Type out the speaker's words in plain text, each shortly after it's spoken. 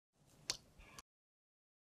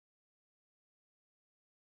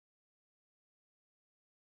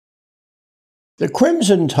The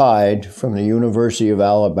Crimson Tide from the University of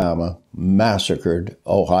Alabama massacred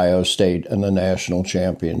Ohio State in the national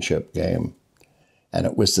championship game. And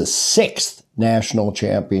it was the sixth national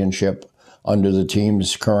championship under the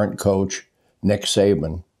team's current coach, Nick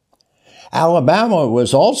Saban. Alabama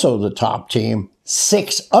was also the top team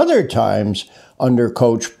 6 other times under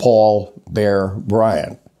Coach Paul Bear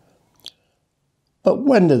Bryant. But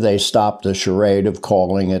when did they stop the charade of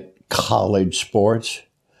calling it college sports?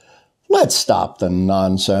 Let's stop the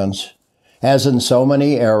nonsense. As in so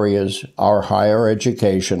many areas, our higher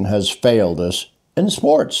education has failed us in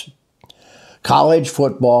sports. College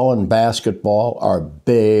football and basketball are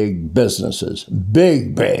big businesses,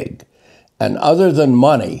 big. And other than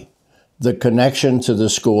money, the connection to the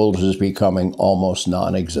schools is becoming almost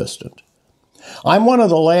non-existent. I'm one of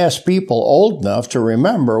the last people old enough to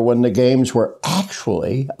remember when the games were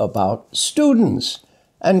actually about students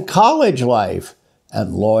and college life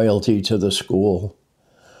and loyalty to the school.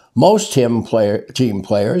 Most team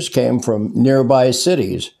players came from nearby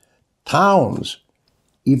cities, towns,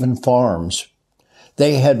 even farms.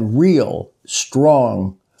 They had real,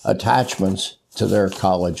 strong attachments to their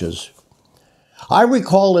colleges. I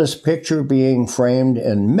recall this picture being framed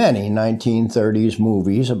in many 1930s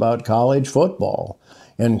movies about college football,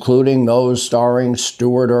 including those starring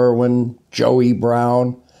Stuart Irwin, Joey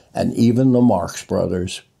Brown, and even the Marx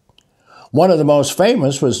Brothers. One of the most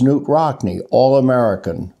famous was Knute Rockne,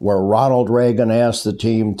 All-American, where Ronald Reagan asked the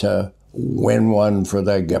team to win one for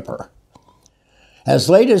the Gipper. As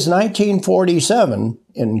late as 1947,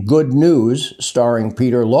 in Good News, starring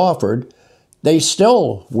Peter Lawford, they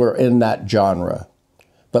still were in that genre.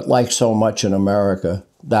 But like so much in America,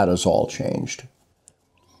 that has all changed.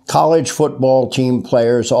 College football team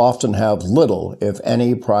players often have little, if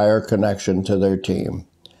any, prior connection to their team.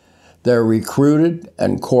 They're recruited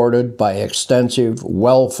and courted by extensive,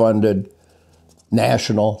 well-funded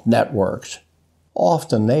national networks.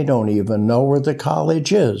 Often they don't even know where the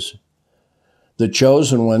college is. The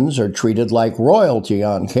chosen ones are treated like royalty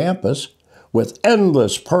on campus, with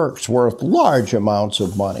endless perks worth large amounts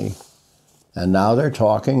of money. And now they're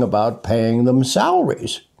talking about paying them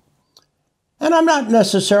salaries. And I'm not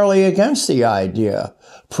necessarily against the idea,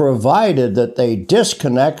 provided that they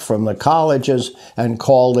disconnect from the colleges and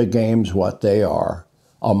call the games what they are,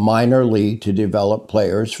 a minor league to develop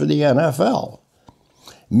players for the NFL.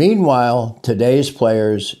 Meanwhile, today's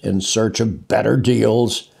players, in search of better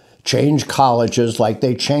deals, change colleges like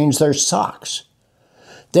they change their socks.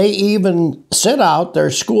 They even sit out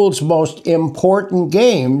their school's most important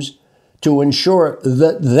games to ensure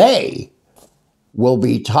that they will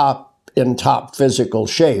be in top physical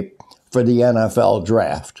shape for the NFL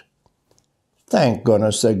draft. Thank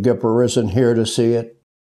goodness that Gipper isn't here to see it.